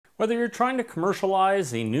Whether you're trying to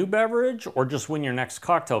commercialize a new beverage or just win your next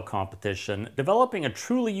cocktail competition, developing a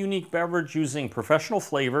truly unique beverage using professional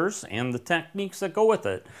flavors and the techniques that go with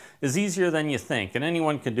it is easier than you think, and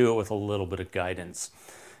anyone can do it with a little bit of guidance.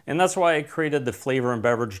 And that's why I created the Flavor and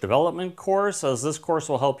Beverage Development course, as this course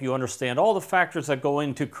will help you understand all the factors that go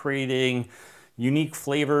into creating unique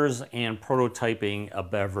flavors and prototyping a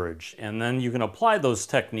beverage. And then you can apply those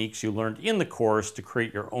techniques you learned in the course to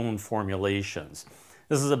create your own formulations.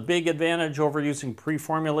 This is a big advantage over using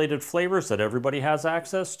pre-formulated flavors that everybody has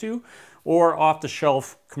access to, or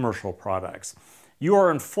off-the-shelf commercial products. You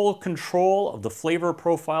are in full control of the flavor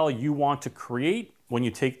profile you want to create when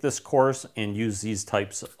you take this course and use these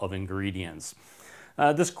types of ingredients.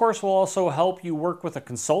 This course will also help you work with a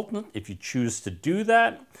consultant if you choose to do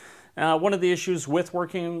that. One of the issues with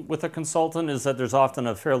working with a consultant is that there's often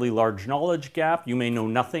a fairly large knowledge gap. You may know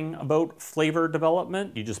nothing about flavor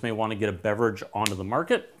development. You just may want to get a beverage onto the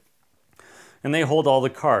market, and they hold all the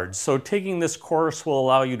cards. So taking this course will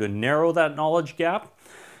allow you to narrow that knowledge gap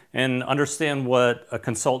and understand what a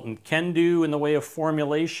consultant can do in the way of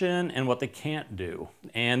formulation and what they can't do.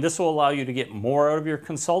 And this will allow you to get more out of your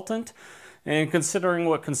consultant. And considering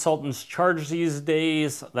what consultants charge these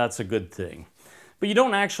days, that's a good thing. But you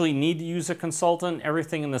don't actually need to use a consultant.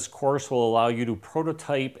 Everything in this course will allow you to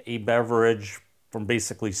prototype a beverage from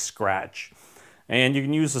basically scratch. And you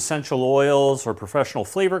can use essential oils or professional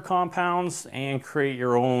flavor compounds and create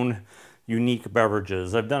your own unique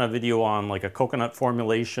beverages. I've done a video on like a coconut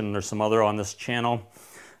formulation. There's some other on this channel.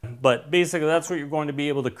 But basically that's what you're going to be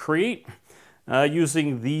able to create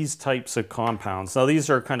using these types of compounds. Now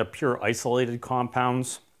these are kind of pure isolated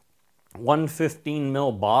compounds. 115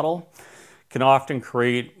 ml bottle can often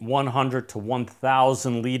create 100 to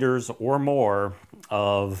 1,000 liters or more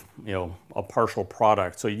of, a partial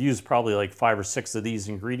product. So you use probably like 5 or 6 of these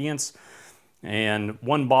ingredients, and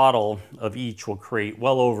one bottle of each will create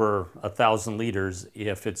well over 1,000 liters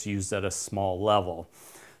if it's used at a small level.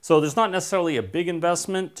 So there's not necessarily a big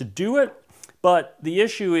investment to do it, but the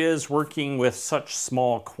issue is working with such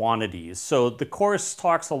small quantities. So the course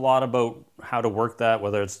talks a lot about how to work that,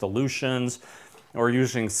 whether it's dilutions, or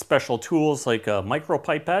using special tools like a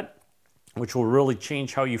micropipette, which will really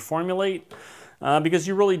change how you formulate, because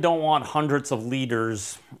you really don't want hundreds of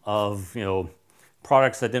liters of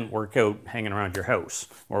products that didn't work out hanging around your house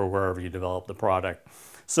or wherever you develop the product.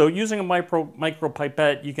 So using a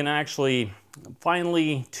micropipette, you can actually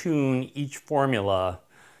finely tune each formula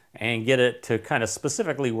and get it to kind of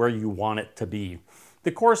specifically where you want it to be.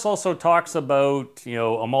 The course also talks about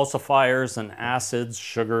emulsifiers and acids,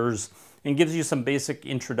 sugars, and gives you some basic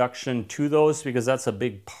introduction to those, because that's a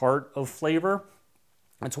big part of flavor.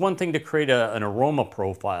 It's one thing to create an aroma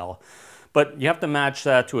profile, but you have to match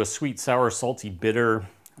that to a sweet, sour, salty, bitter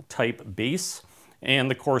type base,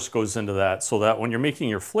 and the course goes into that so that when you're making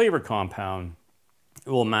your flavor compound,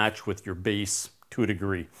 it will match with your base to a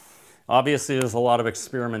degree. Obviously, there's a lot of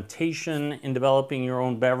experimentation in developing your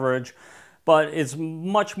own beverage, but it's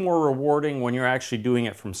much more rewarding when you're actually doing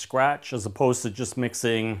it from scratch as opposed to just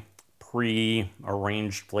mixing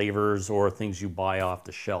pre-arranged flavors or things you buy off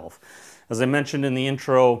the shelf. As I mentioned in the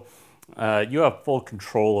intro, you have full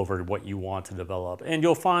control over what you want to develop. And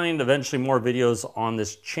you'll find eventually more videos on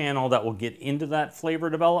this channel that will get into that flavor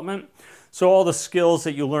development. So all the skills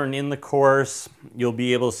that you learn in the course, you'll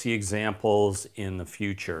be able to see examples in the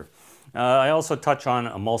future. I also touch on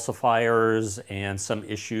emulsifiers and some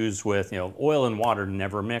issues with, oil and water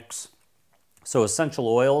never mix. So essential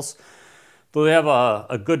oils, though they have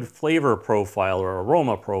a good flavor profile or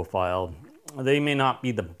aroma profile, they may not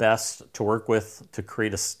be the best to work with to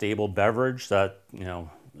create a stable beverage that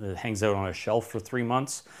it hangs out on a shelf for 3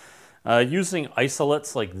 months. Using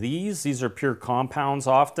isolates like these are pure compounds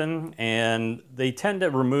often, and they tend to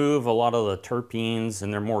remove a lot of the terpenes,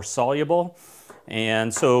 and they're more soluble.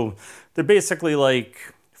 And so they're basically like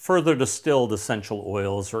further distilled essential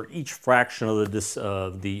oils, or each fraction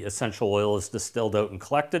of the essential oil is distilled out and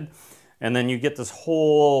collected. And then you get this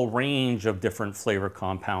whole range of different flavor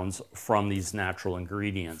compounds from these natural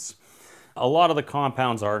ingredients. A lot of the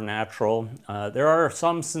compounds are natural. There are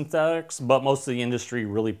some synthetics, but most of the industry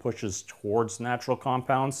really pushes towards natural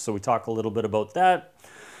compounds. So we talk a little bit about that.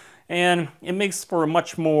 And it makes for a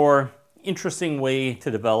much more interesting way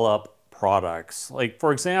to develop products. Like,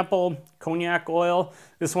 for example, cognac oil.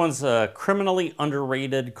 This one's a criminally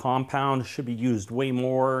underrated compound. Should be used way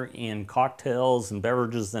more in cocktails and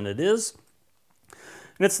beverages than it is.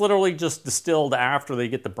 And it's literally just distilled after they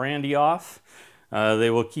get the brandy off.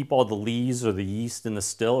 They will keep all the lees or the yeast in the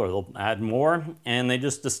still, or they'll add more, and they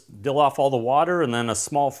just distill off all the water, and then a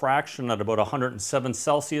small fraction at about 107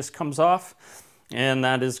 Celsius comes off. and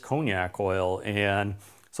that is cognac oil. And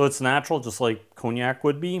so it's natural, just like cognac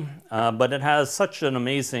would be, but it has such an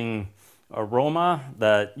amazing aroma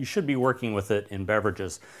that you should be working with it in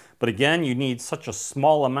beverages. But again, you need such a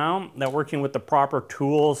small amount that working with the proper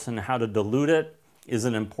tools and how to dilute it is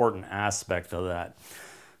an important aspect of that,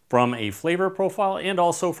 from a flavor profile and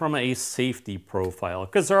also from a safety profile,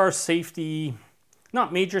 because there are safety,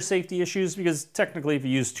 not major safety issues, because technically if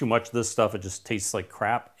you use too much of this stuff, it just tastes like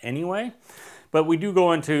crap anyway. But we do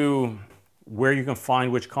go into where you can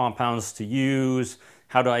find which compounds to use,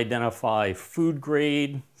 how to identify food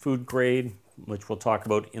grade, which we'll talk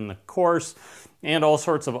about in the course, and all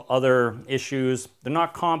sorts of other issues. They're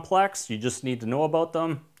not complex, you just need to know about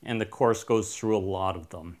them, and the course goes through a lot of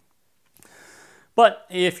them. But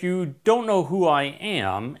if you don't know who I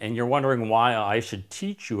am and you're wondering why I should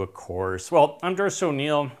teach you a course, well, I'm Darcy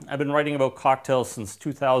O'Neill. I've been writing about cocktails since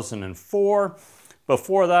 2004.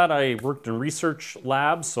 Before that, I worked in research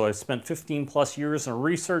labs, so I spent 15 plus years in a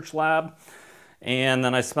research lab. And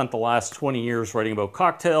then I spent the last 20 years writing about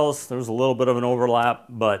cocktails. There was a little bit of an overlap,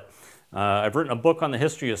 but I've written a book on the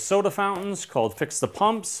history of soda fountains called Fix the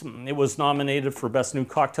Pumps. It was nominated for Best New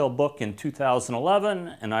Cocktail Book in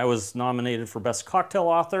 2011, and I was nominated for Best Cocktail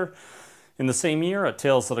Author in the same year at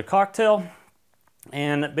Tales of the Cocktail.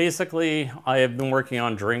 And basically, I have been working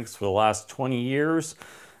on drinks for the last 20 years.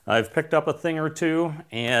 I've picked up a thing or two,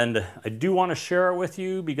 and I do want to share it with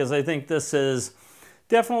you because I think this is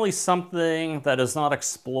definitely something that is not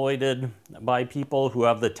exploited by people who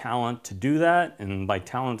have the talent to do that. And by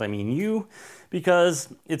talent, I mean you,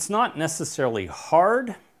 because it's not necessarily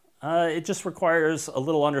hard. It just requires a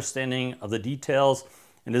little understanding of the details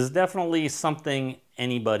and is definitely something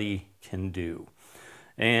anybody can do.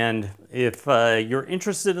 And if you're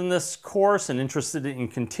interested in this course and interested in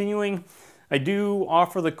continuing, I do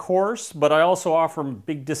offer the course, but I also offer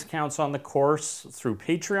big discounts on the course through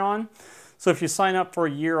Patreon. So if you sign up for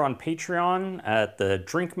a year on Patreon at the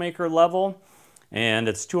drink maker level, and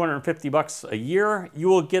it's $250 a year, you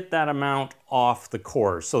will get that amount off the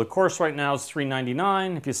course. So the course right now is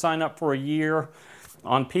 $399. If you sign up for a year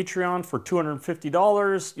on Patreon for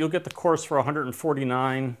 $250, you'll get the course for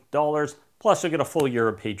 $149, plus you'll get a full year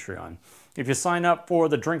of Patreon. If you sign up for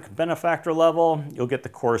the drink benefactor level, you'll get the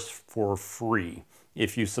course for free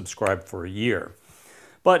if you subscribe for a year.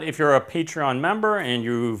 But if you're a Patreon member and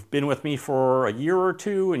you've been with me for a year or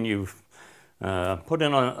two and you've put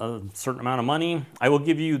in a certain amount of money, I will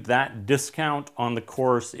give you that discount on the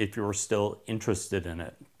course if you're still interested in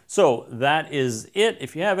it. So that is it.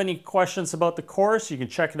 If you have any questions about the course, you can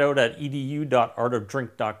check it out at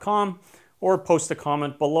edu.artofdrink.com or post a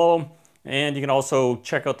comment below. And you can also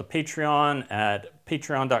check out the Patreon at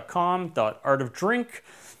patreon.com/artofdrink.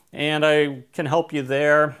 And I can help you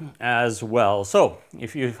there as well. So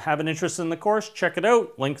if you have an interest in the course, check it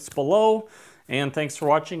out. Links below. And thanks for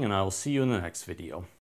watching, and I will see you in the next video.